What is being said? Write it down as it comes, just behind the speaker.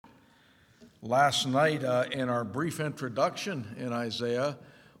Last night, in our brief introduction in Isaiah,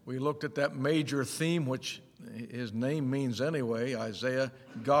 we looked at that major theme, which his name means anyway, Isaiah,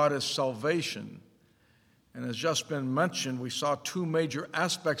 God is salvation. And as just been mentioned, we saw two major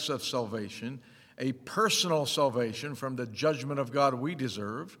aspects of salvation: a personal salvation from the judgment of God we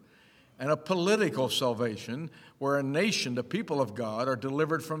deserve, and a political salvation where a nation, the people of God, are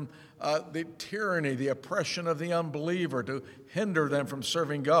delivered from the tyranny, the oppression of the unbeliever to hinder them from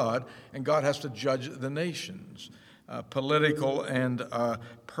serving God, and God has to judge the nations. Political and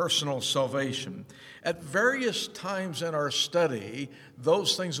personal salvation. At various times in our study,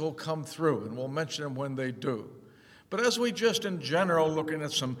 those things will come through, and we'll mention them when they do. But as we just in general, looking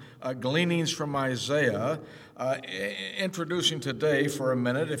at some gleanings from Isaiah, introducing today for a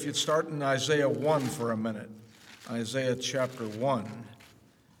minute, if you'd start in Isaiah 1 for a minute. Isaiah chapter 1.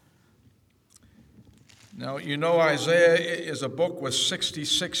 Now, you know Isaiah is a book with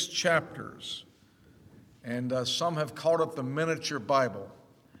 66 chapters. And some have called it the miniature Bible.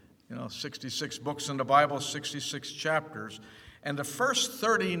 66 books in the Bible, 66 chapters. And the first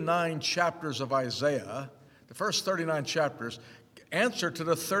 39 chapters of Isaiah, answer to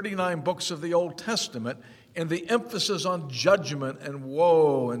the 39 books of the Old Testament and the emphasis on judgment and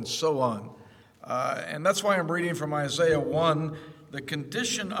woe and so on. And that's why I'm reading from Isaiah 1, the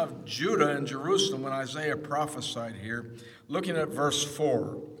condition of Judah and Jerusalem when Isaiah prophesied here, looking at verse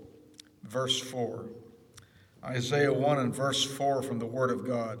 4. Verse 4. Isaiah 1 and verse 4 from the Word of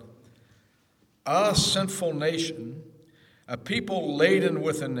God. A sinful nation, a people laden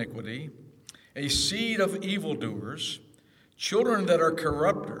with iniquity, a seed of evildoers, children that are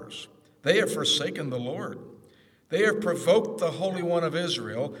corrupters, they have forsaken the Lord. They have provoked the Holy One of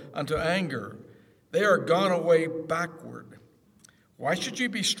Israel unto anger. They are gone away backward. Why should ye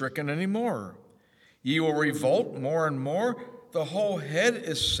be stricken any more? Ye will revolt more and more. The whole head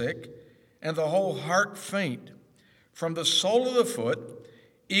is sick, and the whole heart faint. From the sole of the foot,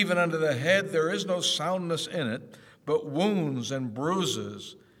 even unto the head, there is no soundness in it, but wounds and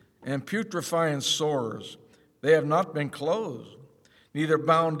bruises and putrefying sores. They have not been closed, neither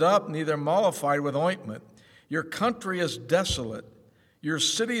bound up, neither mollified with ointment. Your country is desolate. Your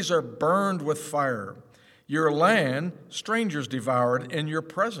cities are burned with fire. Your land, strangers devoured in your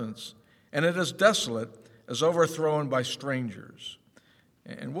presence, and it is desolate, as overthrown by strangers.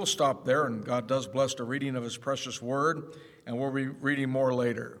 And we'll stop there, and God does bless the reading of His precious word, and we'll be reading more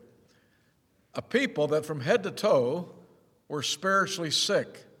later. A people that from head to toe were spiritually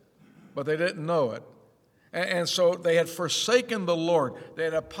sick, but they didn't know it. And so they had forsaken the Lord. They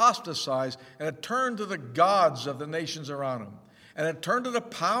had apostatized and had turned to the gods of the nations around them, and had turned to the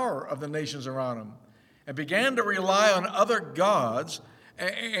power of the nations around them, and began to rely on other gods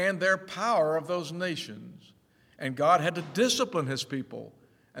and their power of those nations. And God had to discipline His people,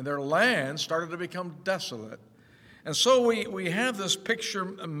 and their land started to become desolate. And so we have this picture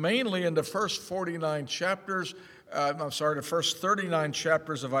mainly in the first 39 chapters, the first 39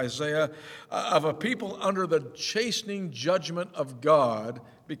 chapters of Isaiah, of a people under the chastening judgment of God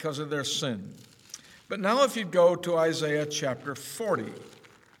because of their sin. But now if you go to Isaiah chapter 40,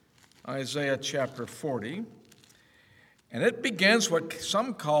 Isaiah chapter 40, and it begins what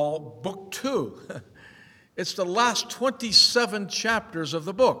some call book 2. It's the last 27 chapters of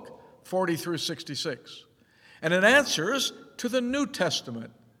the book, 40 through 66. And it answers to the New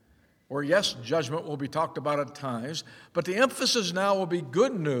Testament, where, yes, judgment will be talked about at times, but the emphasis now will be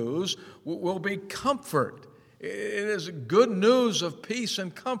good news, will be comfort. It is good news of peace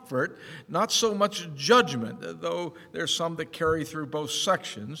and comfort, not so much judgment, though there's some that carry through both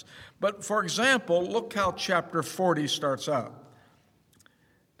sections. But, for example, look how chapter 40 starts out.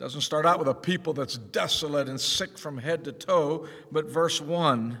 It doesn't start out with a people that's desolate and sick from head to toe, but verse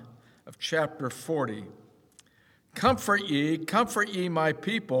 1 of chapter 40. Comfort ye my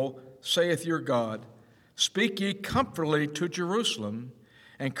people, saith your God. Speak ye comfortably to Jerusalem,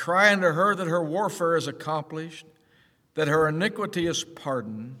 and cry unto her that her warfare is accomplished, that her iniquity is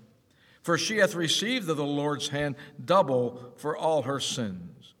pardoned, for she hath received of the Lord's hand double for all her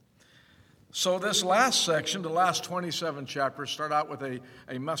sins. So this last section, the last 27 chapters, start out with a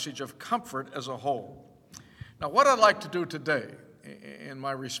message of comfort as a whole. Now, what I'd like to do today in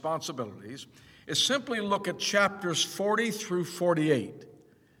my responsibilities is simply look at chapters 40 through 48,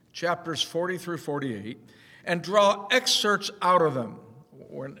 and draw excerpts out of them.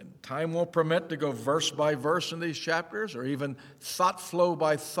 When time will permit to go verse by verse in these chapters, or even thought flow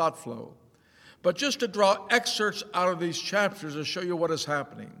by thought flow. But just to draw excerpts out of these chapters to show you what is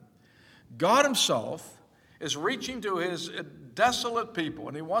happening. God Himself is reaching to His desolate people,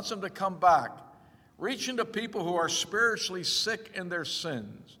 and He wants them to come back, reaching to people who are spiritually sick in their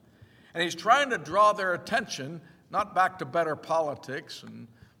sins. And he's trying to draw their attention not back to better politics and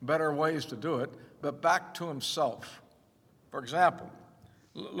better ways to do it, but back to himself. For example,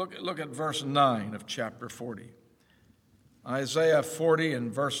 look at verse 9 of chapter 40. Isaiah 40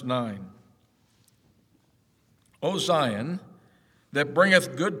 and verse 9. O Zion, that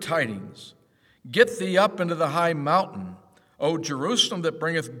bringeth good tidings, get thee up into the high mountain. O Jerusalem, that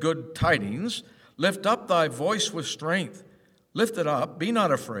bringeth good tidings, lift up thy voice with strength. Lift it up, be not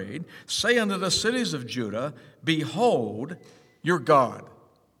afraid. Say unto the cities of Judah, behold your God.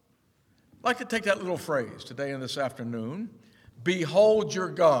 I'd like to take that little phrase today and this afternoon. Behold your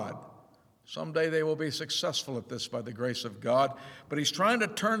God. Someday they will be successful at this by the grace of God. But he's trying to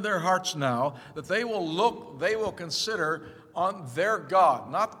turn their hearts now that they will consider on their God,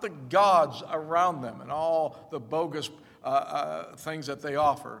 not the gods around them and all the bogus things that they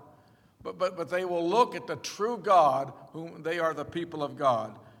offer. But they will look at the true God, whom they are the people of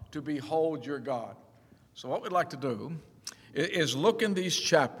God, to behold your God. So what we'd like to do is look in these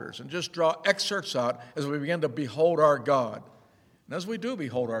chapters and just draw excerpts out as we begin to behold our God. And as we do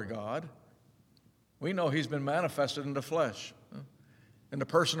behold our God, we know he's been manifested in the flesh, in the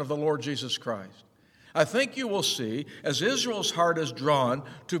person of the Lord Jesus Christ. I think you will see, as Israel's heart is drawn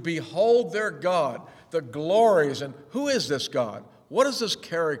to behold their God, the glories, and who is this God? What is this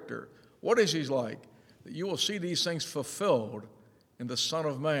character? What is he like? That you will see these things fulfilled in the Son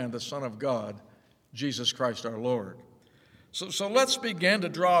of Man, the Son of God, Jesus Christ our Lord. So let's begin to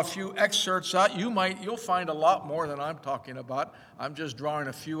draw a few excerpts out. You'll find a lot more than I'm talking about. I'm just drawing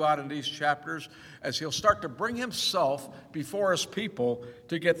a few out in these chapters as he'll start to bring himself before his people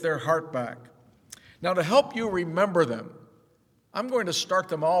to get their heart back. Now, to help you remember them, I'm going to start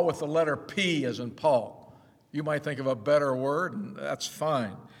them all with the letter P as in Paul. You might think of a better word, and that's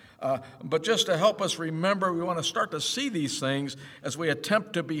fine. But just to help us remember, we want to start to see these things as we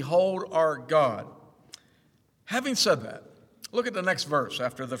attempt to behold our God. Having said that, look at the next verse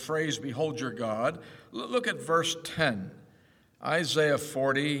after the phrase, behold your God. Look at verse 10, Isaiah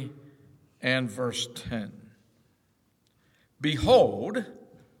 40 and verse 10. Behold,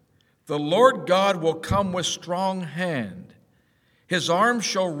 the Lord God will come with strong hand. His arm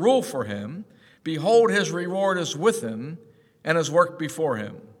shall rule for him. Behold, his reward is with him, and his work before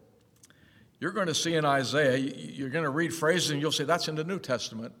him. You're going to see in Isaiah, you're going to read phrases and you'll say, that's in the New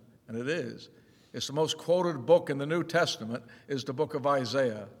Testament, and it is. It's the most quoted book in the New Testament is the book of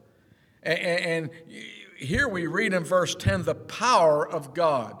Isaiah. And here we read in verse 10, the power of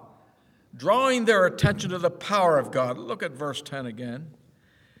God, drawing their attention to the power of God. Look at verse 10 again.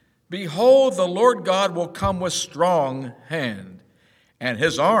 Behold, the Lord God will come with strong hand, and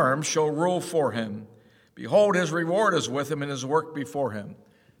his arm shall rule for him. Behold, his reward is with him, and his work before him.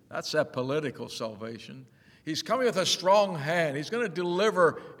 That's that political salvation. He's coming with a strong hand. He's going to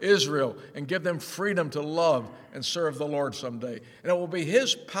deliver Israel and give them freedom to love and serve the Lord someday. And it will be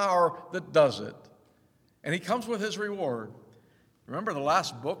his power that does it. And he comes with his reward. Remember the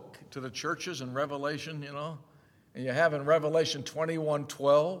last book to the churches in Revelation, And you have in Revelation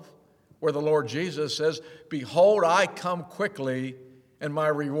 21:12, where the Lord Jesus says, behold, I come quickly, and my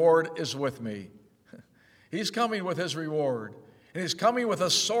reward is with me. He's coming with his reward. And he's coming with a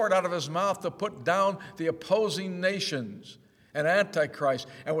sword out of his mouth to put down the opposing nations and Antichrist.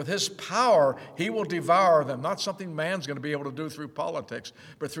 And with his power, he will devour them. Not something man's going to be able to do through politics,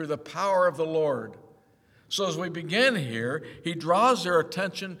 but through the power of the Lord. So as we begin here, he draws their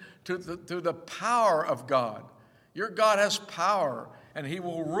attention to the power of God. Your God has power, and he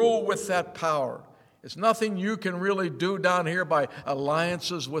will rule with that power. It's nothing you can really do down here by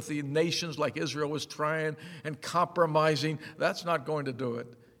alliances with the nations like Israel was trying and compromising. That's not going to do it.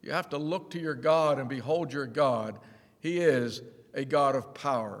 You have to look to your God and behold your God. He is a God of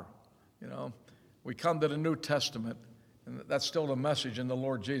power. We come to the New Testament, and that's still the message in the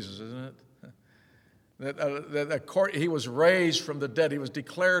Lord Jesus, isn't it? That he was raised from the dead. He was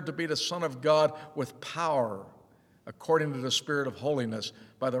declared to be the Son of God with power, according to the Spirit of holiness,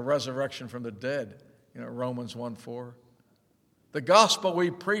 by the resurrection from the dead. Romans 1:4. The gospel we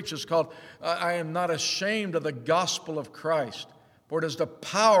preach is called, I am not ashamed of the gospel of Christ, for it is the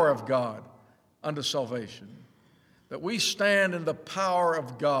power of God unto salvation. That we stand in the power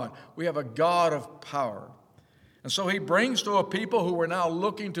of God. We have a God of power. And so he brings to a people who are now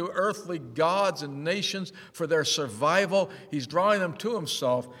looking to earthly gods and nations for their survival. He's drawing them to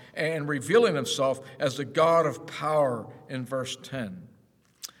himself and revealing himself as the God of power in verse 10.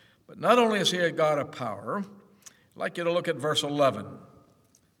 But not only is he a God of power, I'd like you to look at verse 11.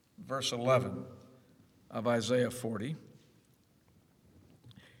 Verse 11 of Isaiah 40.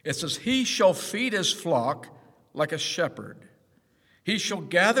 It says, he shall feed his flock like a shepherd. He shall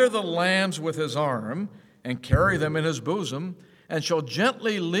gather the lambs with his arm and carry them in his bosom, and shall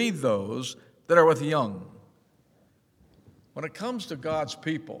gently lead those that are with young. When it comes to God's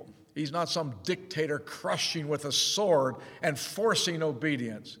people, he's not some dictator crushing with a sword and forcing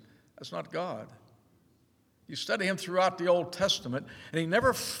obedience. That's not God. You study him throughout the Old Testament, and he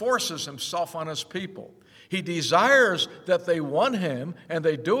never forces himself on his people. He desires that they want him, and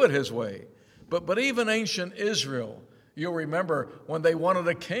they do it his way. But even ancient Israel, you'll remember when they wanted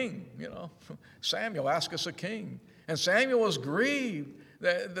a king, Samuel asked us a king. And Samuel was grieved.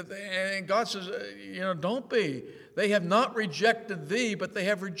 And God says, don't be. They have not rejected thee, but they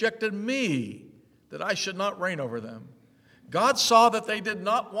have rejected me, that I should not reign over them. God saw that they did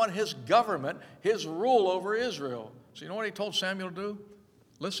not want his government, his rule over Israel. So you know what he told Samuel to do?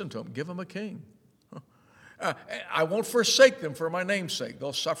 Listen to him. Give him a king. I won't forsake them for my name's sake.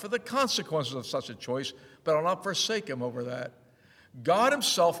 They'll suffer the consequences of such a choice, but I'll not forsake him over that. God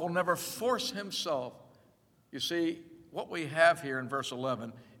himself will never force himself. You see, what we have here in verse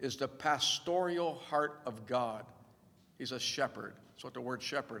 11 is the pastoral heart of God. He's a shepherd. That's what the word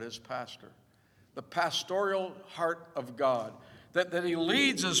shepherd is, pastor. The pastoral heart of God. That he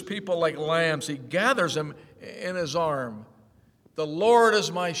leads his people like lambs. He gathers them in his arm. The Lord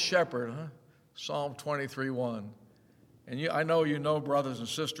is my shepherd. Psalm 23:1. And I know you know, brothers and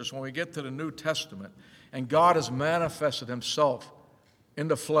sisters, when we get to the New Testament, and God has manifested himself in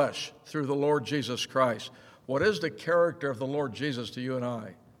the flesh through the Lord Jesus Christ. What is the character of the Lord Jesus to you and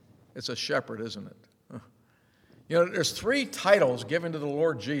I? It's a shepherd, isn't it? There's 3 titles given to the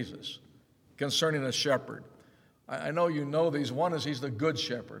Lord Jesus concerning a shepherd. I know you know these. One is he's the good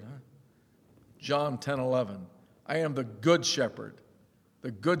shepherd. John 10:11. I am the good shepherd.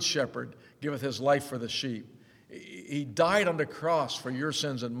 The good shepherd giveth his life for the sheep. He died on the cross for your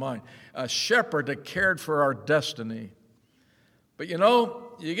sins and mine. A shepherd that cared for our destiny. But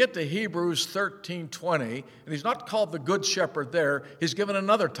you get to Hebrews 13:20, and he's not called the good shepherd there. He's given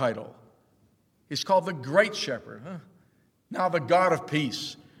another title. He's called the great shepherd. Now the God of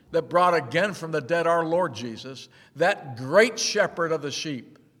peace that brought again from the dead our Lord Jesus, that great shepherd of the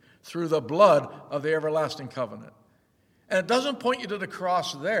sheep, through the blood of the everlasting covenant. And it doesn't point you to the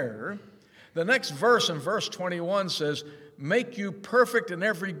cross there. The next verse, in verse 21, says, make you perfect in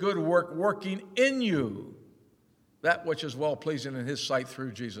every good work, working in you that which is well-pleasing in his sight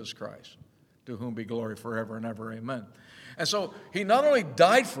through Jesus Christ, to whom be glory forever and ever. Amen. And so he not only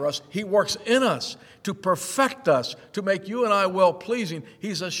died for us, he works in us to perfect us, to make you and I well-pleasing.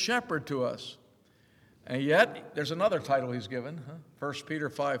 He's a shepherd to us. And yet, there's another title he's given, 1 Peter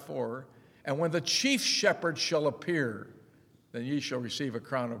 5:4. And when the chief shepherd shall appear, then ye shall receive a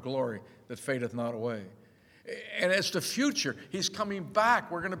crown of glory that fadeth not away. And it's the future. He's coming back.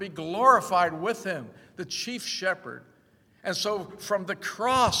 We're going to be glorified with him, the chief shepherd. And so from the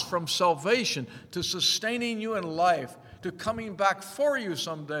cross, from salvation to sustaining you in life, to coming back for you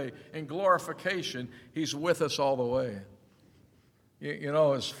someday in glorification, he's with us all the way.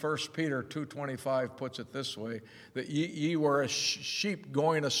 As 1 Peter 2:25 puts it this way, that ye were a sheep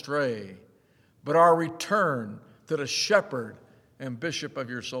going astray, but are returned to the shepherd and bishop of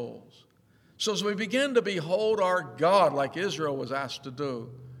your souls. So as we begin to behold our God like Israel was asked to do,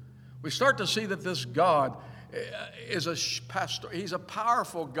 we start to see that this God is he's a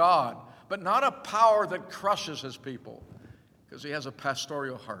powerful God, but not a power that crushes his people, because he has a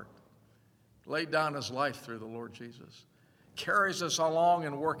pastoral heart. Laid down his life through the Lord Jesus. Carries us along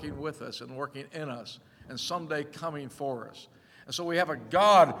and working with us and working in us, and someday coming for us. And so we have a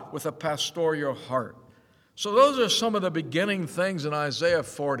God with a pastoral heart. So those are some of the beginning things in Isaiah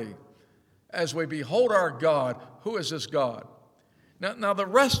 40. As we behold our God, who is this God? Now the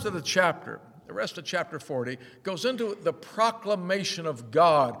rest of chapter 40, goes into the proclamation of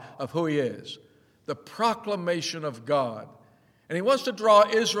God, of who he is. The proclamation of God. And he wants to draw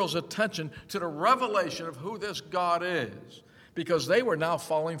Israel's attention to the revelation of who this God is, because they were now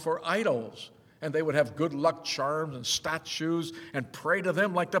falling for idols. And they would have good luck charms and statues and pray to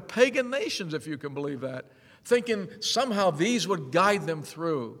them like the pagan nations, if you can believe that, thinking somehow these would guide them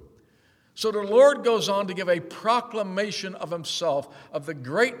through. So the Lord goes on to give a proclamation of himself, of the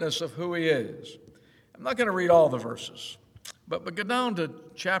greatness of who he is. I'm not going to read all the verses, but go down to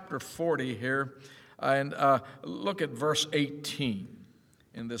chapter 40 here and look at verse 18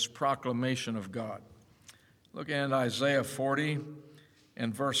 in this proclamation of God. Look at Isaiah 40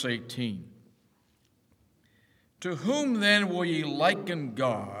 and verse 18. To whom then will ye liken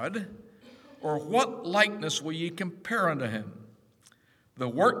God, or what likeness will ye compare unto him? The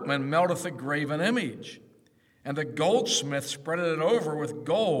workman melteth a graven image, and the goldsmith spreadeth it over with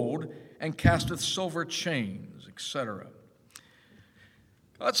gold, and casteth silver chains, etc.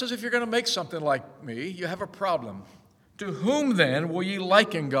 God says, if you're going to make something like me, you have a problem. To whom then will ye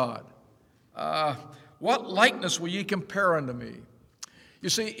liken God? What likeness will ye compare unto me? You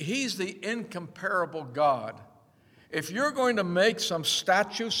see, he's the incomparable God. If you're going to make some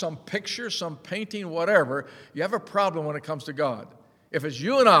statue, some picture, some painting, whatever, you have a problem when it comes to God. If it's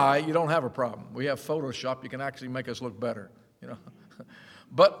you and I, you don't have a problem. We have Photoshop. You can actually make us look better, you know.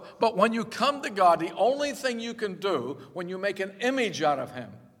 But when you come to God, the only thing you can do when you make an image out of him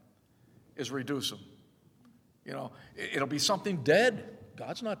is reduce him. You know, it'll be something dead.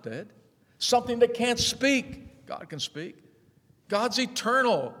 God's not dead. Something that can't speak. God can speak. God's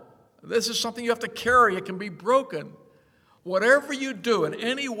eternal. This is something you have to carry. It can be broken. Whatever you do, in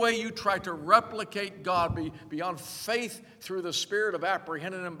any way you try to replicate God beyond faith through the spirit of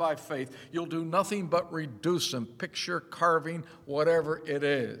apprehending him by faith, you'll do nothing but reduce him, picture, carving, whatever it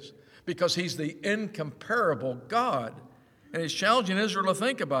is. Because he's the incomparable God. And he's challenging Israel to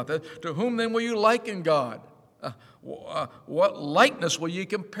think about that. To whom then will you liken God? What likeness will ye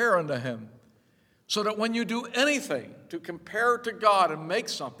compare unto him? So that when you do anything to compare to God and make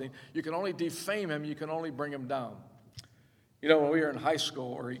something, you can only defame him, you can only bring him down. You know, when we were in high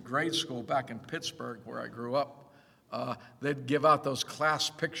school or grade school back in Pittsburgh, where I grew up, they'd give out those class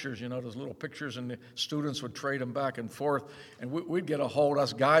pictures, you know, those little pictures, and the students would trade them back and forth. And we'd get a hold,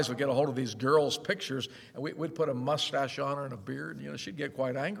 us guys would get a hold of these girls' pictures, and we'd put a mustache on her and a beard. You know, she'd get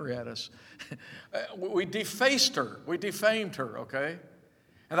quite angry at us. We defaced her. We defamed her, okay?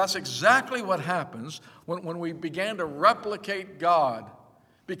 And that's exactly what happens when we began to replicate God,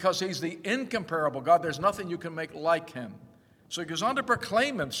 because he's the incomparable God. There's nothing you can make like him. So he goes on to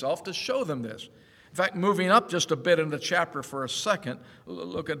proclaim himself to show them this. In fact, moving up just a bit in the chapter for a second,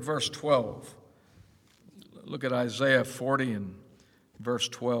 look at verse 12. Look at Isaiah 40 and verse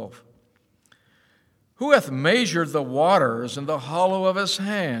 12. Who hath measured the waters in the hollow of his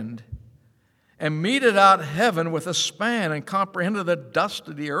hand, and meted out heaven with a span, and comprehended the dust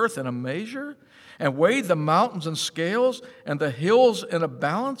of the earth in a measure, and weighed the mountains in scales, and the hills in a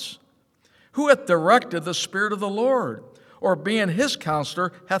balance? Who hath directed the Spirit of the Lord, or being his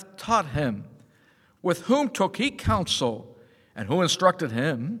counselor hath taught him? With whom took he counsel, and who instructed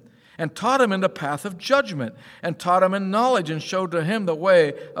him, and taught him in the path of judgment, and taught him in knowledge, and showed to him the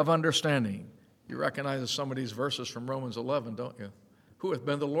way of understanding? You recognize some of these verses from Romans 11, don't you? Who hath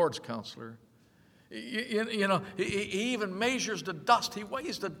been the Lord's counselor? You know, he even measures the dust. He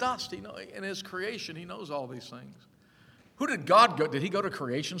weighs the dust. You know, in his creation, he knows all these things. Who did God go? Did he go to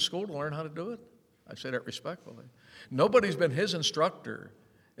creation school to learn how to do it? I say that respectfully. Nobody's been his instructor.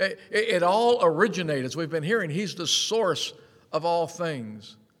 It all originated, as we've been hearing, he's the source of all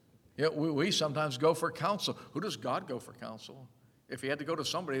things. Yet we sometimes go for counsel. Who does God go for counsel? If he had to go to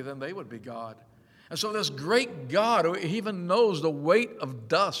somebody, then they would be God. And so this great God, who even knows the weight of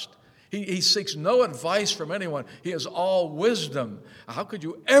dust, he seeks no advice from anyone. He has all wisdom. How could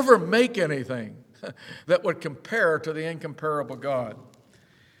you ever make anything that would compare to the incomparable God?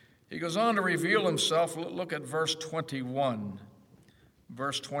 He goes on to reveal himself. Look at verse 21.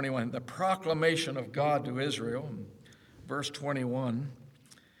 Verse 21, the proclamation of God to Israel. Verse 21,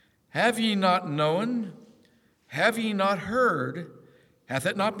 have ye not known? Have ye not heard? Hath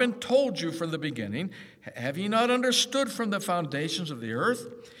it not been told you from the beginning? Have ye not understood from the foundations of the earth?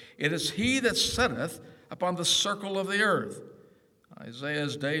 It is he that sitteth upon the circle of the earth.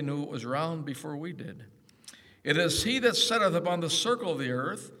 Isaiah's day knew it was round before we did. It is he that sitteth upon the circle of the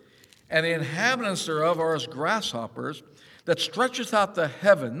earth, and the inhabitants thereof are as grasshoppers, that stretcheth out the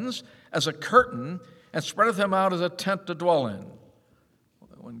heavens as a curtain, and spreadeth them out as a tent to dwell in.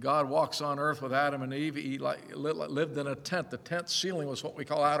 When God walks on earth with Adam and Eve, he lived in a tent. The tent ceiling was what we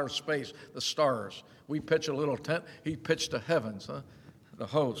call outer space, the stars. We pitch a little tent. He pitched the heavens, the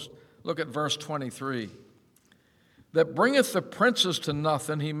host. Look at verse 23. That bringeth the princes to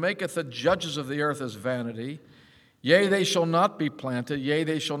nothing, he maketh the judges of the earth as vanity. Yea, they shall not be planted, yea,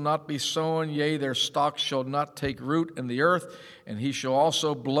 they shall not be sown, yea, their stalks shall not take root in the earth, and he shall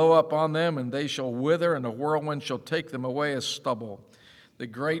also blow up on them, and they shall wither, and the whirlwind shall take them away as stubble. The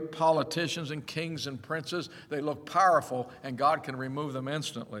great politicians and kings and princes, they look powerful, and God can remove them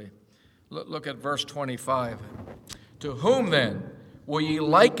instantly. Look at verse 25. To whom then will ye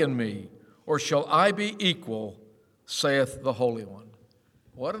liken me, or shall I be equal, saith the Holy One?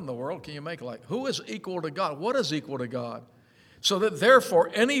 What in the world can you make like? Who is equal to God? What is equal to God? So that therefore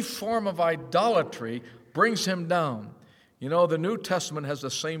any form of idolatry brings him down. You know, the New Testament has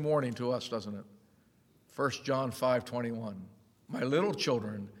the same warning to us, doesn't it? 1 John 5:21. My little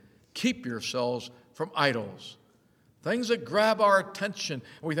children, keep yourselves from idols. Things that grab our attention,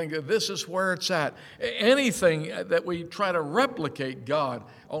 and we think that this is where it's at. Anything that we try to replicate God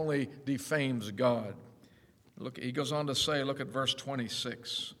only defames God. Look, he goes on to say, look at verse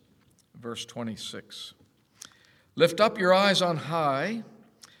 26. Verse 26. Lift up your eyes on high,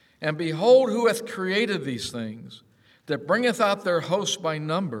 and behold who hath created these things, that bringeth out their hosts by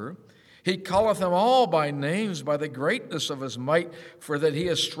number. He calleth them all by names, by the greatness of his might, for that he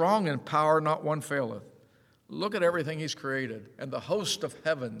is strong in power, not one faileth. Look at everything he's created, and the host of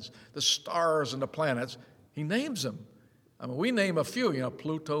heavens, the stars and the planets, he names them. I mean, we name a few,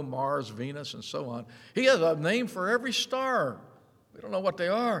 Pluto, Mars, Venus, and so on. He has a name for every star. We don't know what they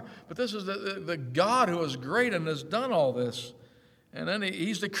are, but this is the God who is great and has done all this. And then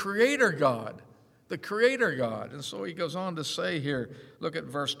he's the creator God, the creator God. And so he goes on to say here, look at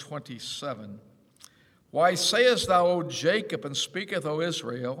verse 27. Why sayest thou, O Jacob, and speaketh, O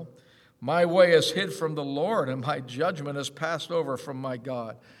Israel, my way is hid from the Lord, and my judgment is passed over from my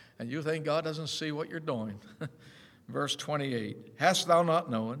God. And you think God doesn't see what you're doing. Verse 28, hast thou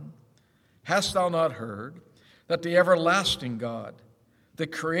not known, hast thou not heard, that the everlasting God, the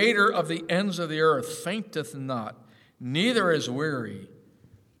creator of the ends of the earth, fainteth not, neither is weary.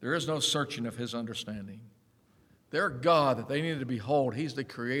 There is no searching of his understanding. Their God that they needed to behold, he's the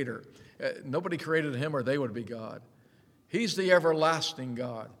creator. Nobody created him or they would be God. He's the everlasting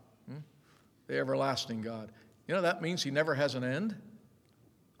God. The everlasting God. That means he never has an end.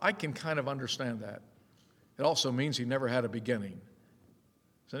 I can kind of understand that. It also means he never had a beginning.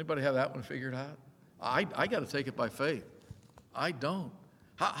 Does anybody have that one figured out? I got to take it by faith. I don't.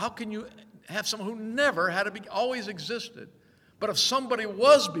 How can you have someone who never had always existed? But if somebody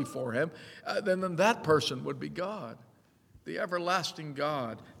was before him, then that person would be God, the everlasting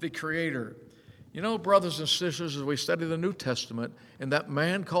God, the creator. Brothers and sisters, as we study the New Testament, and that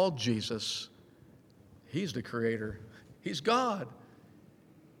man called Jesus, he's the creator. He's God.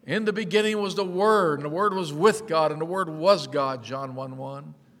 In the beginning was the Word, and the Word was with God, and the Word was God, John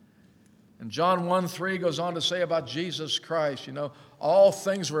 1:1. And John 1:3 goes on to say about Jesus Christ, all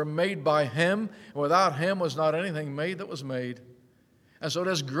things were made by him, and without him was not anything made that was made. And so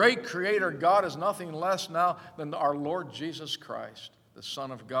this great creator God is nothing less now than our Lord Jesus Christ, the Son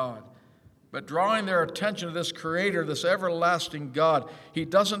of God. But drawing their attention to this creator, this everlasting God, he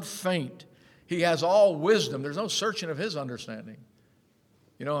doesn't faint. He has all wisdom. There's no searching of his understanding.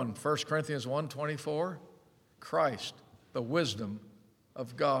 In 1 Corinthians 1:24, Christ, the wisdom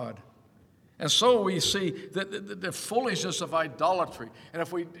of God. And so we see the foolishness of idolatry. And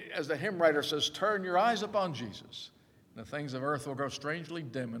if we, as the hymn writer says, turn your eyes upon Jesus, the things of earth will grow strangely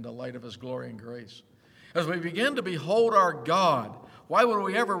dim in the light of his glory and grace. As we begin to behold our God, why would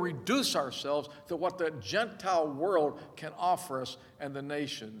we ever reduce ourselves to what the Gentile world can offer us and the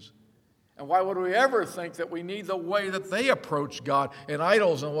nations? And why would we ever think that we need the way that they approach God in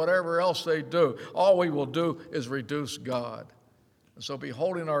idols and whatever else they do? All we will do is reduce God. And so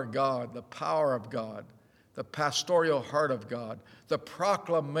beholding our God, the power of God, the pastoral heart of God, the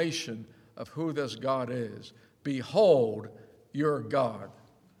proclamation of who this God is, behold your God.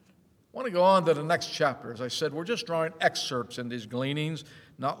 I want to go on to the next chapter. As I said, we're just drawing excerpts in these gleanings,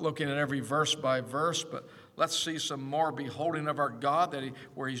 not looking at every verse by verse, but let's see some more beholding of our God,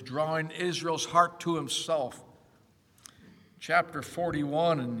 where he's drawing Israel's heart to himself. Chapter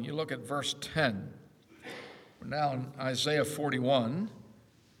 41, and you look at verse 10. We're now in Isaiah 41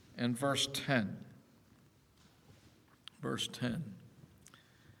 and verse 10. Verse 10.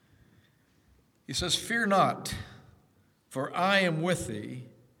 He says, fear not, for I am with thee.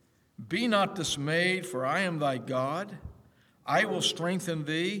 Be not dismayed, for I am thy God. I will strengthen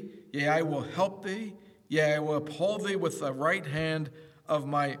thee, yea, I will help thee. Yea, I will uphold thee with the right hand of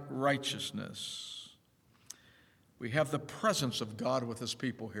my righteousness. We have the presence of God with his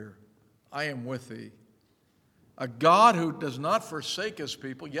people here. I am with thee. A God who does not forsake his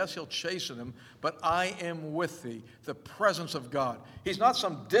people. Yes, he'll chasten them, but I am with thee. The presence of God. He's not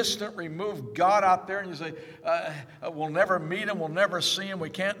some distant, removed God out there, and you say, we'll never meet him, we'll never see him, we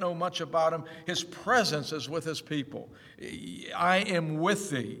can't know much about him. His presence is with his people. I am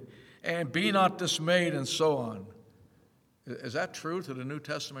with thee. And be not dismayed, and so on. Is that true to the New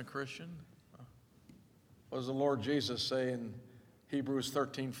Testament Christian? What does the Lord Jesus say in Hebrews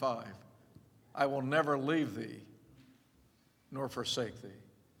 13:5? I will never leave thee, nor forsake thee.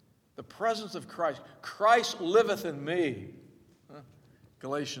 The presence of Christ. Christ liveth in me.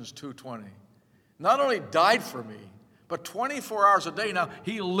 Galatians 2:20. Not only died for me, but 24 hours a day now,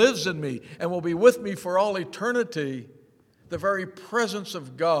 he lives in me and will be with me for all eternity. The very presence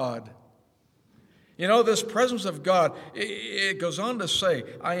of God. You know, this presence of God, it goes on to say,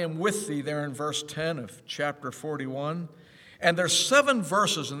 I am with thee, there in verse 10 of chapter 41. And there's 7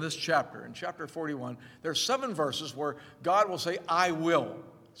 verses in this chapter. In chapter 41, there's 7 verses where God will say, I will.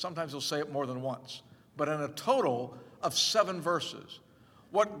 Sometimes he'll say it more than once. But in a total of 7 verses.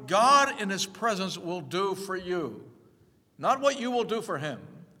 What God in his presence will do for you. Not what you will do for him.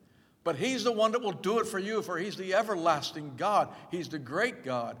 But he's the one that will do it for you, for he's the everlasting God. He's the great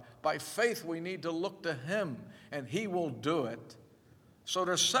God. By faith, we need to look to him, and he will do it. So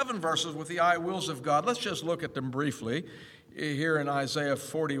there's 7 verses with the I wills of God. Let's just look at them briefly. Here in Isaiah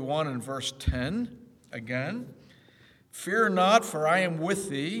 41 and verse 10, again. Fear not, for I am with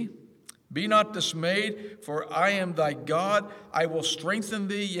thee. Be not dismayed, for I am thy God. I will strengthen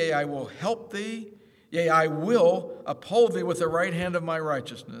thee, yea, I will help thee. Yea, I will uphold thee with the right hand of my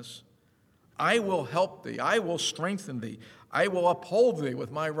righteousness. I will help thee. I will strengthen thee. I will uphold thee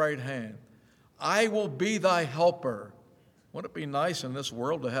with my right hand. I will be thy helper. Wouldn't it be nice in this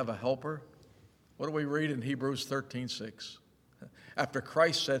world to have a helper? What do we read in Hebrews 13:6? After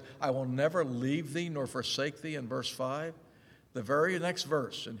Christ said, I will never leave thee nor forsake thee in verse 5, the very next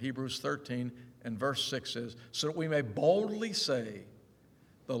verse in Hebrews 13 and verse 6 is, so that we may boldly say,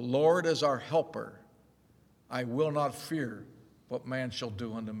 the Lord is our helper. I will not fear what man shall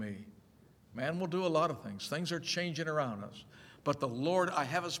do unto me. Man will do a lot of things. Things are changing around us. But the Lord, I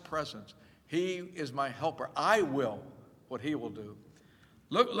have his presence. He is my helper. I will what he will do.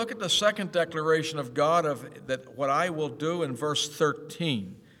 Look at the second declaration of God of that what I will do in verse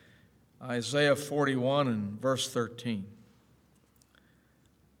 13. Isaiah 41 and verse 13.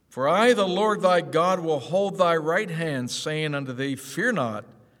 For I, the Lord thy God, will hold thy right hand, saying unto thee, fear not,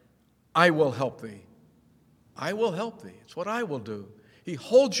 I will help thee. I will help thee. It's what I will do. He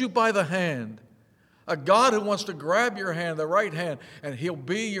holds you by the hand. A God who wants to grab your hand, the right hand, and he'll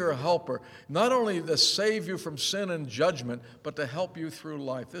be your helper. Not only to save you from sin and judgment, but to help you through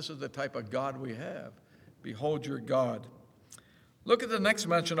life. This is the type of God we have. Behold your God. Look at the next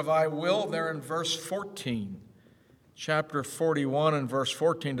mention of I will there in verse 14. Chapter 41 and verse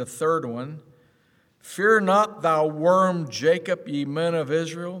 14, the third one. Fear not, thou worm Jacob, ye men of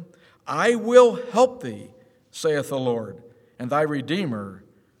Israel. I will help thee, saith the Lord, and thy Redeemer,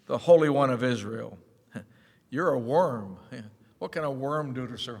 the Holy One of Israel. You're a worm. What can a worm do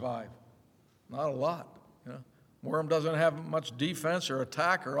to survive? Not a lot. Worm doesn't have much defense or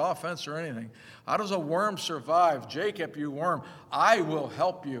attack or offense or anything. How does a worm survive? Jacob, you worm, I will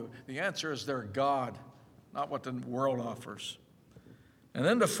help you. The answer is their God, not what the world offers. And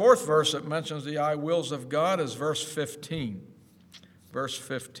then the fourth verse that mentions the I wills of God is verse 15. Verse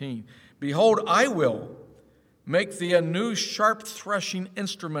 15. Behold, I will make thee a new sharp threshing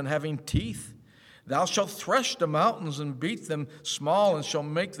instrument having teeth. Thou shalt thresh the mountains and beat them small, and shall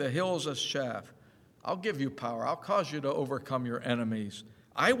make the hills as chaff. I'll give you power. I'll cause you to overcome your enemies.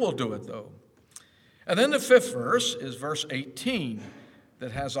 I will do it, though. And then the fifth verse is verse 18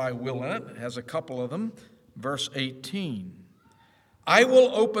 that has I will in it. It has a couple of them. Verse 18. I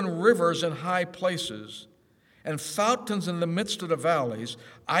will open rivers in high places and fountains in the midst of the valleys.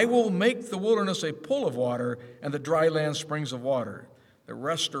 I will make the wilderness a pool of water and the dry land springs of water. The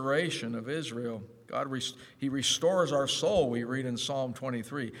restoration of Israel. He restores our soul, we read in Psalm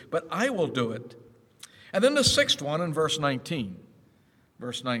 23. But I will do it. And then the sixth one in verse 19.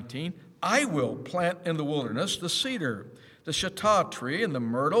 Verse 19, I will plant in the wilderness the cedar, the shittah tree, and the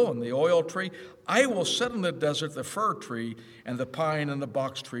myrtle, and the oil tree. I will set in the desert the fir tree, and the pine and the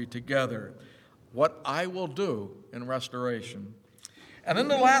box tree together. What I will do in restoration. And then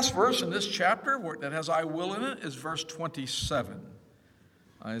the last verse in this chapter that has I will in it is verse 27.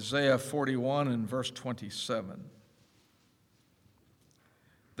 Isaiah 41 and verse 27.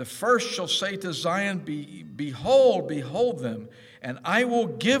 The first shall say to Zion, behold, behold them, and I will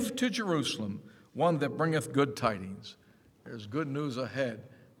give to Jerusalem one that bringeth good tidings. There's good news ahead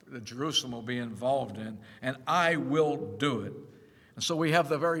that Jerusalem will be involved in, and I will do it. And so we have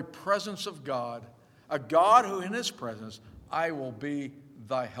the very presence of God, a God who in his presence, I will be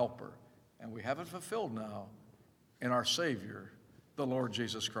thy helper. And we have it fulfilled now in our Savior, the Lord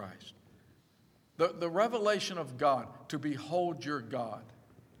Jesus Christ. The revelation of God, to behold your God.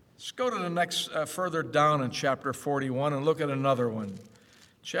 Let's go to the next, further down in chapter 41 and look at another one.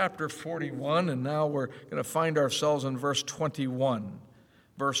 Chapter 41, and now we're going to find ourselves in verse 21.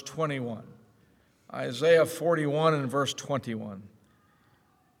 Verse 21. Isaiah 41 and verse 21.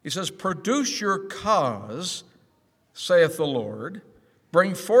 He says, produce your cause, saith the Lord.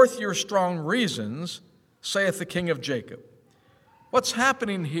 Bring forth your strong reasons, saith the King of Jacob. What's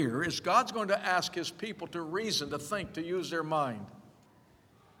happening here is God's going to ask his people to reason, to think, to use their mind.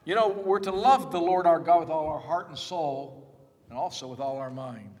 You know, we're to love the Lord our God with all our heart and soul, and also with all our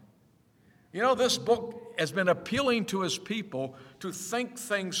mind. You know, this book has been appealing to his people to think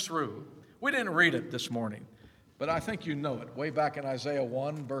things through. We didn't read it this morning, but I think you know it. Way back in Isaiah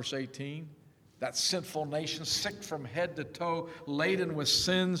 1, verse 18, that sinful nation, sick from head to toe, laden with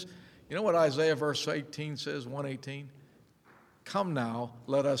sins. You know what Isaiah verse 18 says, 1:18? Come now,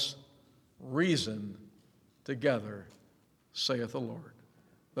 let us reason together, saith the Lord.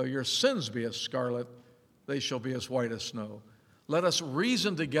 Though your sins be as scarlet, they shall be as white as snow. Let us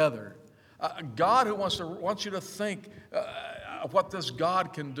reason together. God who wants you to think of what this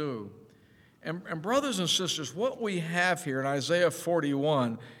God can do. And brothers and sisters, what we have here in Isaiah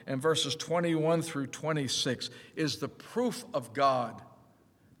 41 and verses 21 through 26 is the proof of God.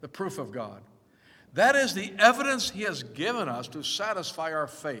 The proof of God. That is the evidence he has given us to satisfy our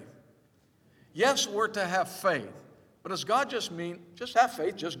faith. Yes, we're to have faith. But does God just mean, just have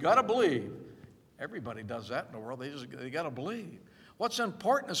faith, just got to believe? Everybody does that in the world. They got to believe. What's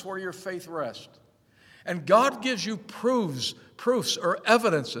important is where your faith rests. And God gives you proofs or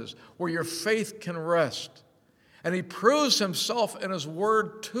evidences where your faith can rest. And he proves himself in his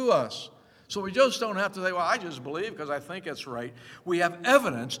word to us. So we just don't have to say, well, I just believe because I think it's right. We have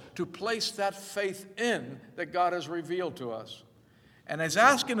evidence to place that faith in that God has revealed to us. And he's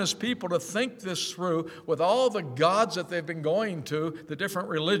asking his people to think this through with all the gods that they've been going to, the different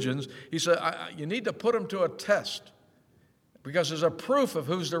religions. He said, you need to put them to a test because there's a proof of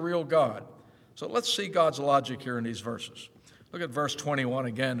who's the real God. So let's see God's logic here in these verses. Look at verse 21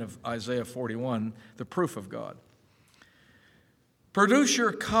 again of Isaiah 41, the proof of God. Produce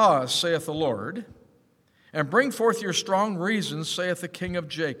your cause, saith the Lord, and bring forth your strong reasons, saith the King of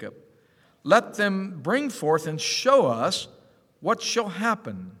Jacob. Let them bring forth and show us what shall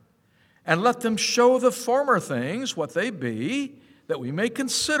happen, and let them show the former things, what they be, that we may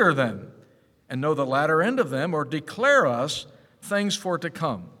consider them, and know the latter end of them, or declare us things for to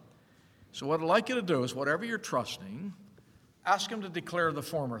come. So what I'd like you to do is, whatever you're trusting, ask them to declare the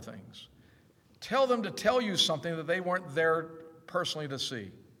former things. Tell them to tell you something that they weren't there personally to see.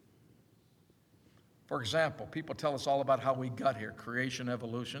 For example, people tell us all about how we got here, creation,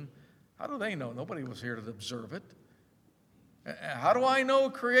 evolution. How do they know? Nobody was here to observe it. How do I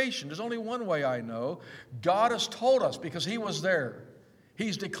know creation? There's only one way I know. God has told us because he was there.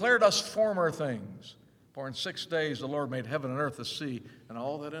 He's declared us former things. For in 6 days the Lord made heaven and earth, the sea, and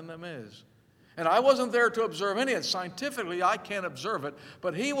all that in them is. And I wasn't there to observe any of it. Scientifically, I can't observe it,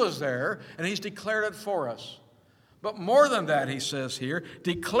 but he was there, and he's declared it for us. But more than that, he says here,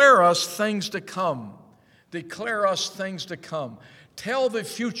 declare us things to come. Declare us things to come. Tell the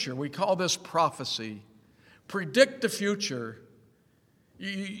future. We call this prophecy. Predict the future.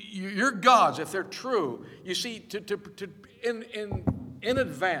 Your gods, if they're true, you see, in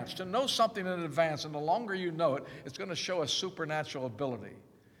advance, to know something in advance, and the longer you know it, it's going to show a supernatural ability.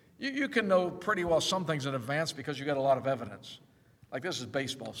 You can know pretty well some things in advance because you got a lot of evidence. Like this is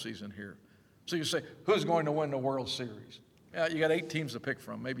baseball season here. So you say, who's going to win the World Series? Yeah, you got 8 teams to pick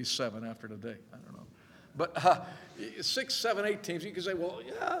from, maybe 7 after today. I don't know. But 6, 7, 8 teams, you can say, well,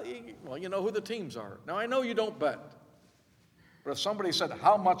 yeah, you know who the teams are. Now, I know you don't bet. But if somebody said,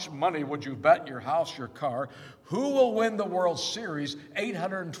 how much money would you bet your house, your car? Who will win the World Series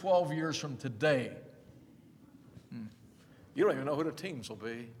 812 years from today? You don't even know who the teams will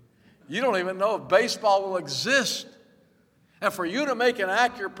be. You don't even know if baseball will exist. And for you to make an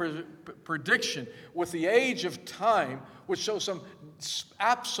accurate prediction with the age of time would show some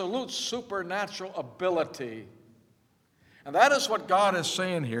absolute supernatural ability. And that is what God is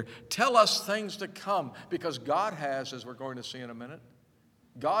saying here. Tell us things to come, because God has, as we're going to see in a minute,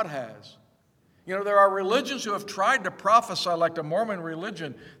 God has. You know, there are religions who have tried to prophesy, like the Mormon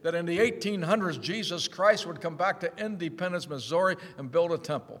religion, that in the 1800s Jesus Christ would come back to Independence, Missouri, and build a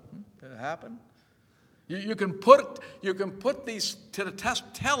temple. Did it happen? You can put these to the test.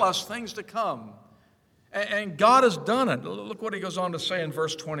 Tell us things to come. And God has done it. Look what he goes on to say in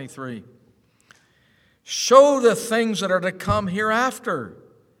verse 23. Show the things that are to come hereafter,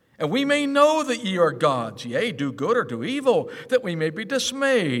 and we may know that ye are gods. Yea, do good or do evil, that we may be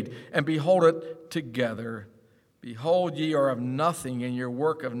dismayed, and behold it together. Behold, ye are of nothing, and your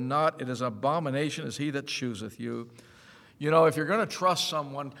work of naught. It is abomination is he that chooseth you. You know, if you're going to trust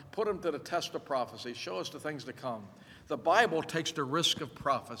someone, put them to the test of prophecy. Show us the things to come. The Bible takes the risk of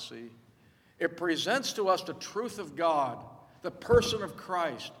prophecy. It presents to us the truth of God, the person of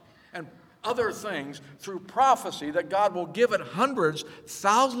Christ, and other things through prophecy that God will give it hundreds,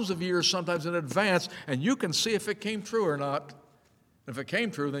 thousands of years sometimes in advance, and you can see if it came true or not. If it came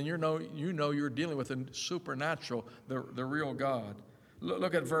true, then you know you're dealing with the supernatural, the real God.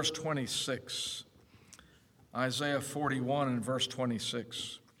 Look at verse 26. Isaiah 41 and verse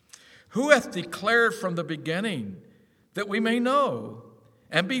 26. Who hath declared from the beginning, that we may know,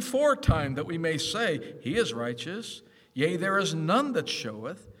 and before time that we may say, He is righteous? Yea, there is none that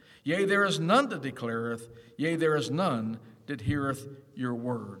showeth, yea, there is none that declareth, yea, there is none that heareth your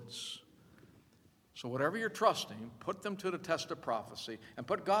words. So whatever you're trusting, put them to the test of prophecy, and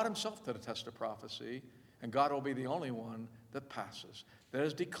put God himself to the test of prophecy, and God will be the only one that passes, that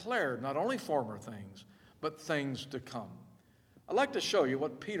has declared not only former things, but things to come. I'd like to show you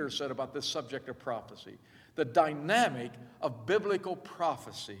what Peter said about this subject of prophecy, the dynamic of biblical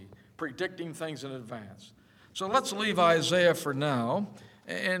prophecy, predicting things in advance. So let's leave Isaiah for now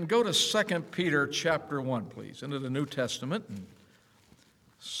and go to 2 Peter chapter 1, please, into the New Testament.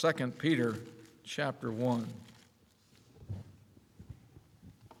 2 Peter chapter 1.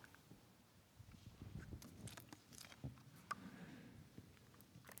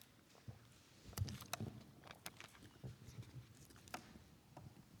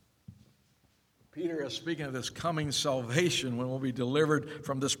 Peter is speaking of this coming salvation when we'll be delivered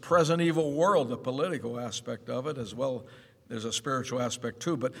from this present evil world, the political aspect of it, as well there's a spiritual aspect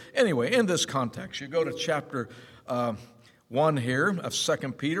too. But anyway, in this context, you go to chapter 1 here of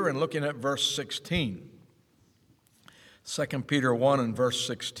 2 Peter and looking at verse 16. 2 Peter 1 and verse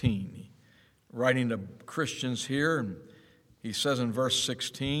 16. Writing to Christians here, and he says in verse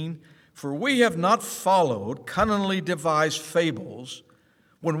 16, For we have not followed cunningly devised fables,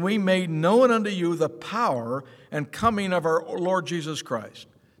 when we made known unto you the power and coming of our Lord Jesus Christ.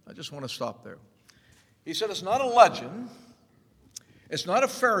 I just want to stop there. He said it's not a legend. It's not a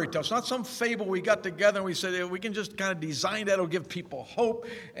fairy tale. It's not some fable we got together and we said we can just kind of design that. It'll give people hope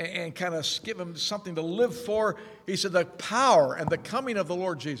and kind of give them something to live for. He said the power and the coming of the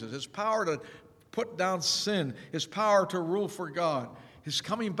Lord Jesus, his power to put down sin, his power to rule for God, his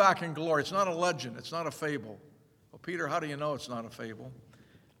coming back in glory. It's not a legend. It's not a fable. Well, Peter, how do you know it's not a fable?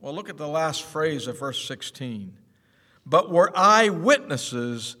 Well, look at the last phrase of verse 16. But we're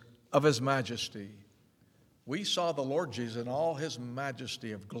eyewitnesses of his majesty. We saw the Lord Jesus in all his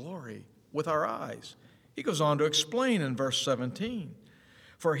majesty of glory with our eyes. He goes on to explain in verse 17.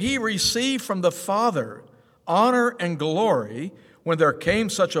 For he received from the Father honor and glory when there came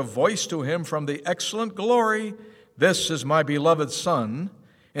such a voice to him from the excellent glory, This is my beloved Son,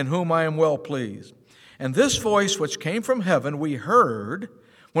 in whom I am well pleased. And this voice which came from heaven we heard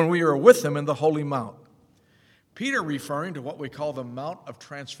when we were with him in the holy mount. Peter referring to what we call the Mount of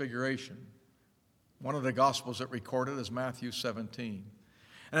Transfiguration. One of the Gospels that recorded is Matthew 17.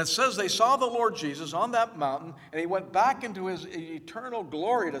 And it says they saw the Lord Jesus on that mountain, and he went back into his eternal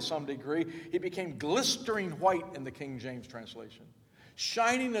glory to some degree. He became glistering white in the King James translation,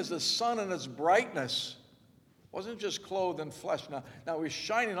 shining as the sun in its brightness. Wasn't just clothed in flesh. Now he was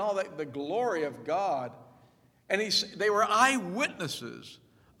shining all the glory of God. And they were eyewitnesses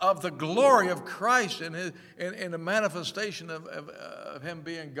of the glory of Christ in the manifestation of him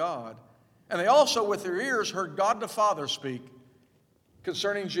being God. And they also, with their ears, heard God the Father speak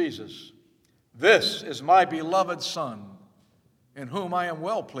concerning Jesus. This is my beloved Son, in whom I am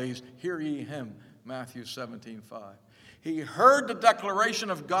well pleased. Hear ye him. Matthew 17:5. He heard the declaration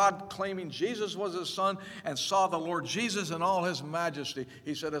of God claiming Jesus was his Son and saw the Lord Jesus in all his majesty.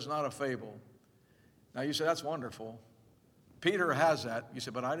 He said it's not a fable. Now you say, that's wonderful. Peter has that. You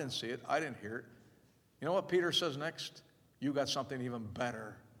say, but I didn't see it. I didn't hear it. You know what Peter says next? You got something even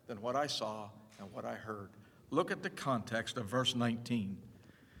better than what I saw and what I heard. Look at the context of verse 19.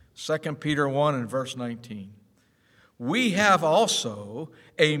 2 Peter 1 and verse 19. We have also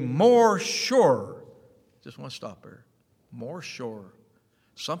a more sure, just want to stop there, more sure,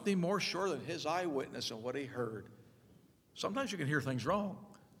 something more sure than his eyewitness and what he heard. Sometimes you can hear things wrong,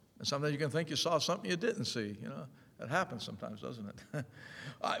 and sometimes you can think you saw something you didn't see. You know, that happens sometimes, doesn't it?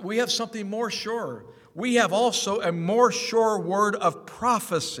 We have something more sure. We have also a more sure word of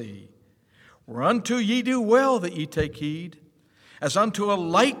prophecy. Whereunto ye do well that ye take heed, as unto a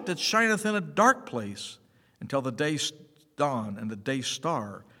light that shineth in a dark place, until the day dawn and the day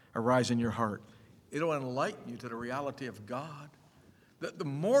star arise in your heart. It'll enlighten you to the reality of God. The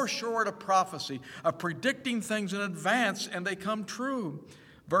more sure word of prophecy, of predicting things in advance, and they come true.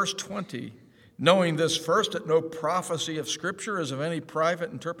 Verse 20, knowing this first, that no prophecy of Scripture is of any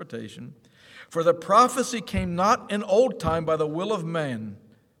private interpretation. For the prophecy came not in old time by the will of man.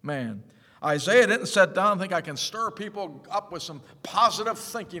 Isaiah didn't sit down and think, I can stir people up with some positive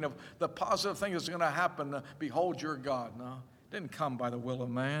thinking of the positive thing that's going to happen. Behold your God. No, it didn't come by the will of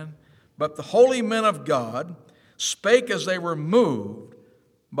man. But the holy men of God spake as they were moved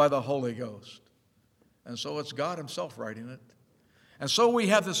by the Holy Ghost. And so it's God himself writing it. And so we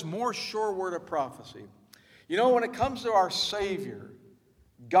have this more sure word of prophecy. You know, when it comes to our Savior,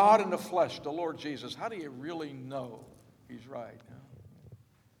 God in the flesh, the Lord Jesus, how do you really know He's right?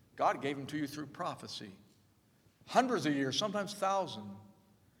 God gave Him to you through prophecy. Hundreds of years, sometimes thousands.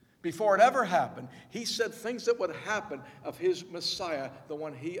 Before it ever happened, He said things that would happen of His Messiah, the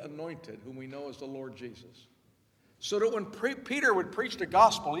one He anointed, whom we know as the Lord Jesus. So that when Peter would preach the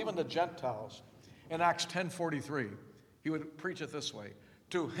gospel, even to Gentiles, in Acts 10:43, he would preach it this way: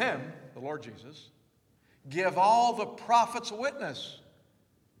 to Him, the Lord Jesus, give all the prophets witness,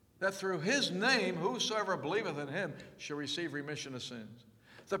 that through His name whosoever believeth in Him shall receive remission of sins.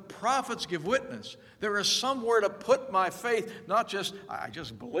 The prophets give witness. There is somewhere to put my faith, not just, I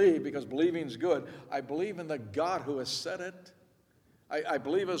just believe because believing's good. I believe in the God who has said it. I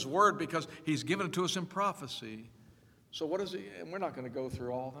believe His word because He's given it to us in prophecy. So what is He? And we're not going to go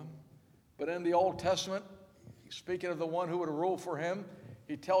through all of them. But in the Old Testament, speaking of the one who would rule for Him,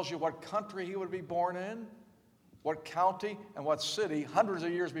 He tells you what country He would be born in, what county, and what city hundreds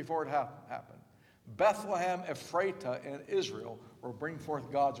of years before it happened. Bethlehem Ephratah in Israel will bring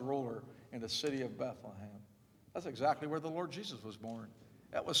forth God's ruler in the city of Bethlehem. That's exactly where the Lord Jesus was born.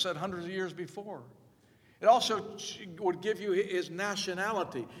 That was said hundreds of years before. It also would give you His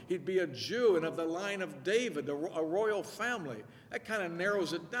nationality. He'd be a Jew and of the line of David, a royal family. That kind of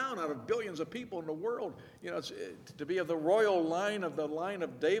narrows it down out of billions of people in the world. You know, to be of the royal line of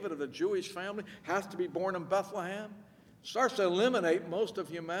David, of the Jewish family, has to be born in Bethlehem. Starts to eliminate most of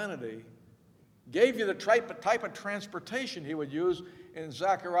humanity. Gave you the type of transportation He would use in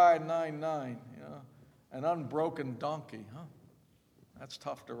Zechariah 9:9. You know, an unbroken donkey. That's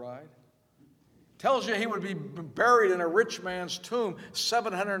tough to ride. Tells you He would be buried in a rich man's tomb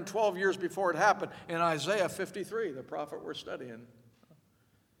 712 years before it happened in Isaiah 53, the prophet we're studying.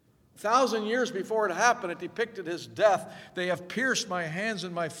 1,000 years before it happened, it depicted His death. They have pierced my hands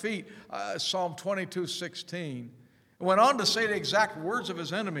and my feet, Psalm 22:16. It went on to say the exact words of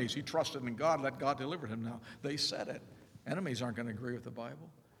His enemies. He trusted in God, let God deliver Him now. They said it. Enemies aren't going to agree with the Bible.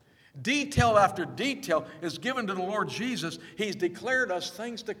 Detail after detail is given to the Lord Jesus. He's declared us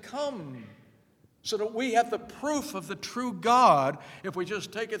things to come, so that we have the proof of the true God if we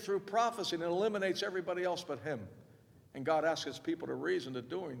just take it through prophecy, and it eliminates everybody else but Him. And God asks His people to reason to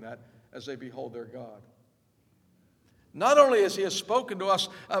doing that as they behold their God. Not only has He spoken to us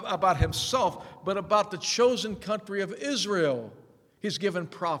about Himself, but about the chosen country of Israel. He's given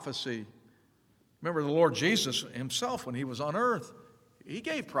prophecy. Remember the Lord Jesus Himself, when He was on earth, He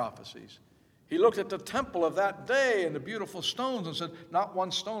gave prophecies. He looked at the temple of that day and the beautiful stones and said, not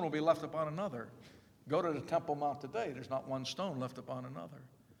one stone will be left upon another. Go to the Temple Mount today. There's not one stone left upon another.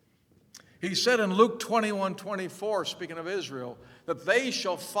 He said in Luke 21:24, speaking of Israel, that they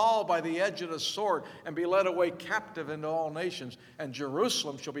shall fall by the edge of the sword and be led away captive into all nations, and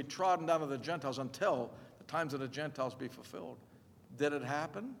Jerusalem shall be trodden down of the Gentiles until the times of the Gentiles be fulfilled. Did it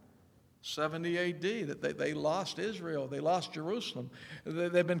happen? 70 A.D., that they lost Israel. They lost Jerusalem.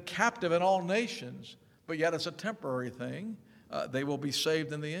 They've been captive in all nations, but yet it's a temporary thing. They will be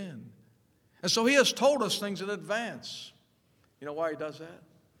saved in the end. And so He has told us things in advance. You know why He does that?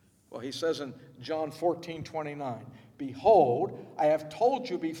 Well, He says in John 14:29, behold, I have told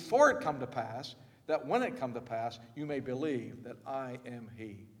you before it come to pass, that when it come to pass, you may believe that I am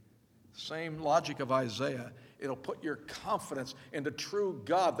He. Same logic of Isaiah. It'll put your confidence in the true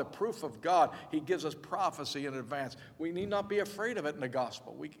God, the proof of God. He gives us prophecy in advance. We need not be afraid of it in the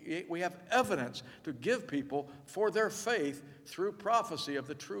gospel. We have evidence to give people for their faith through prophecy of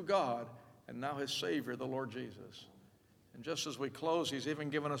the true God and now His Savior, the Lord Jesus. And just as we close, He's even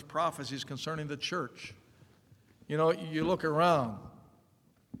given us prophecies concerning the church. You know, you look around,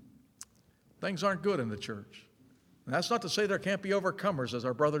 things aren't good in the church. And that's not to say there can't be overcomers, as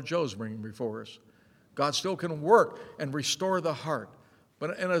our brother Joe's bringing before us. God still can work and restore the heart.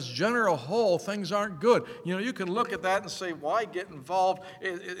 But in its general whole, things aren't good. You know, you can look at that and say, why get involved?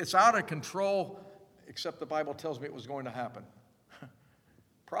 It's out of control, except the Bible tells me it was going to happen.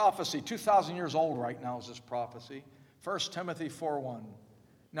 Prophecy, 2,000 years old right now is this prophecy. 1 Timothy 4:1.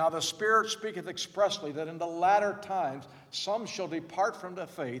 Now the Spirit speaketh expressly that in the latter times some shall depart from the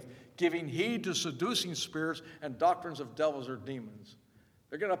faith, giving heed to seducing spirits and doctrines of devils or demons.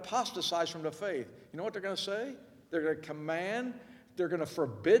 They're going to apostatize from the faith. You know what they're going to say? They're going to command, they're going to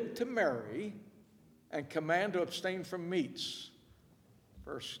forbid to marry and command to abstain from meats.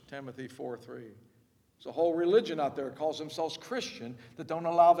 1 Timothy 4:3. There's a whole religion out there that calls themselves Christian that don't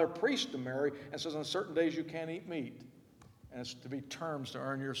allow their priest to marry and says on certain days you can't eat meat. And it's to be terms to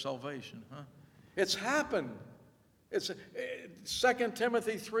earn your salvation. It's happened. It's 2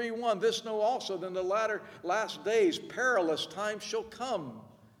 Timothy 3:1. This know also that in the last days perilous times shall come.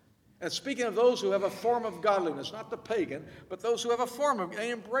 And speaking of those who have a form of godliness, not the pagan, but those who have a form of,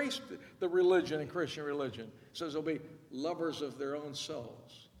 they embrace the religion and Christian religion. It says they'll be lovers of their own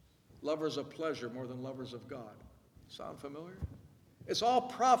selves, lovers of pleasure more than lovers of God. Sound familiar? It's all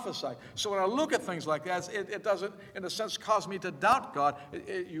prophesied. So when I look at things like that, it doesn't, in a sense, cause me to doubt God.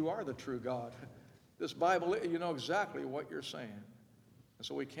 You are the true God. This Bible, you know exactly what you're saying. And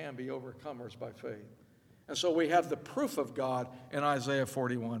so we can be overcomers by faith. And so we have the proof of God in Isaiah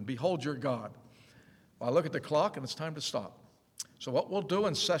 41. Behold your God. Well, I look at the clock and it's time to stop. So what we'll do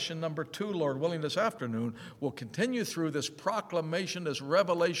in session number 2, Lord willing, this afternoon, we'll continue through this proclamation, this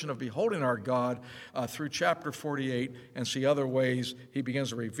revelation of beholding our God through chapter 48 and see other ways he begins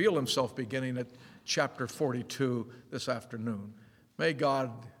to reveal himself beginning at chapter 42 this afternoon. May God,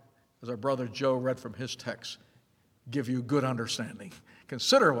 as our brother Joe read from his text, give you good understanding.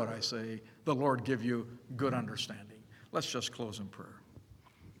 Consider what I say. The Lord give you good understanding. Let's just close in prayer.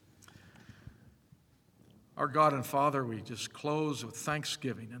 Our God and Father, we just close with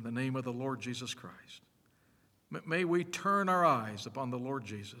thanksgiving in the name of the Lord Jesus Christ. May we turn our eyes upon the Lord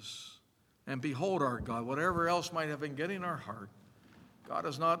Jesus and behold our God, whatever else might have been getting our heart. God,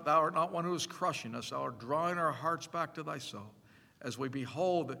 thou art not one who is crushing us. Thou art drawing our hearts back to thyself as we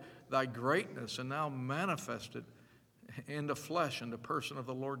behold thy greatness and now manifested in the flesh and the person of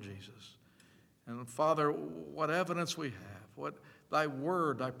the Lord Jesus. And Father, what evidence we have, what thy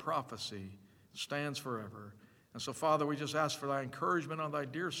word, thy prophecy stands forever. And so, Father, we just ask for thy encouragement on thy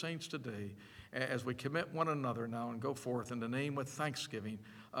dear saints today as we commit one another now and go forth in the name with thanksgiving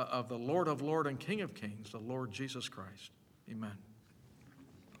of the Lord of Lords and King of Kings, the Lord Jesus Christ. Amen.